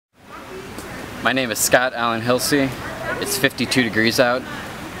My name is Scott Allen Hilsey. It's 52 degrees out,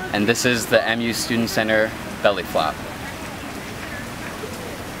 and this is the MU Student Center belly flop.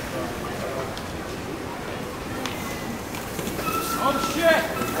 Oh shit!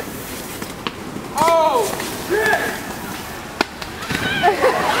 Oh shit!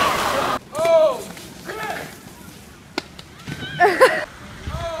 Oh shit!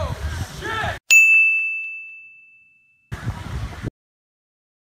 Oh shit!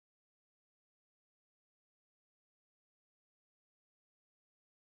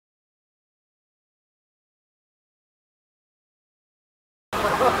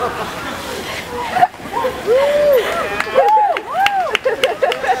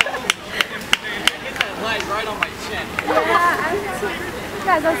 Light right on my chin. Yeah,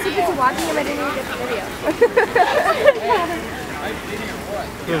 guys, I was too busy watching him, I didn't even get the video. I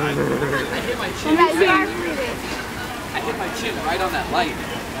hit my chin. Yeah, you are breathing. I hit my chin right on that light.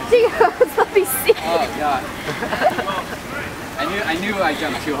 Let me see. Oh god. I knew I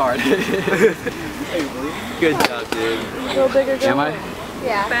jumped too hard. Good job, dude. A little bigger. Am I?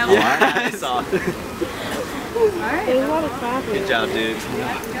 Yeah. Yeah, I saw. Alright. There's a lot of traffic. Good job, dude.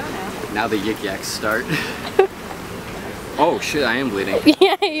 Now the yik yaks start. Oh shit, I am bleeding.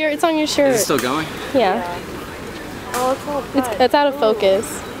 Yeah, it's on your shirt. Is it still going? Yeah. Oh, it's all It's out of focus.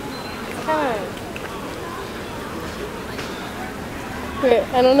 Wait,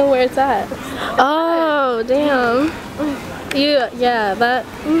 I don't know where it's at. Oh, damn. Yeah, that.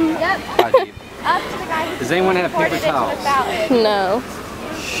 Yep. How deep? Up to the guy who Does anyone have paper reported it to the towels? ballot. No.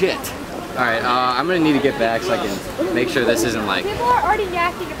 Shit. Alright, I'm gonna need to get back so I can make sure this isn't like... People are already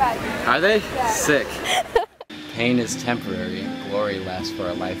yakking about you. Are they? Yeah. Sick. Pain is temporary, glory lasts for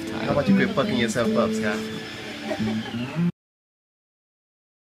a lifetime. How about you quit fucking yourself up, Scott?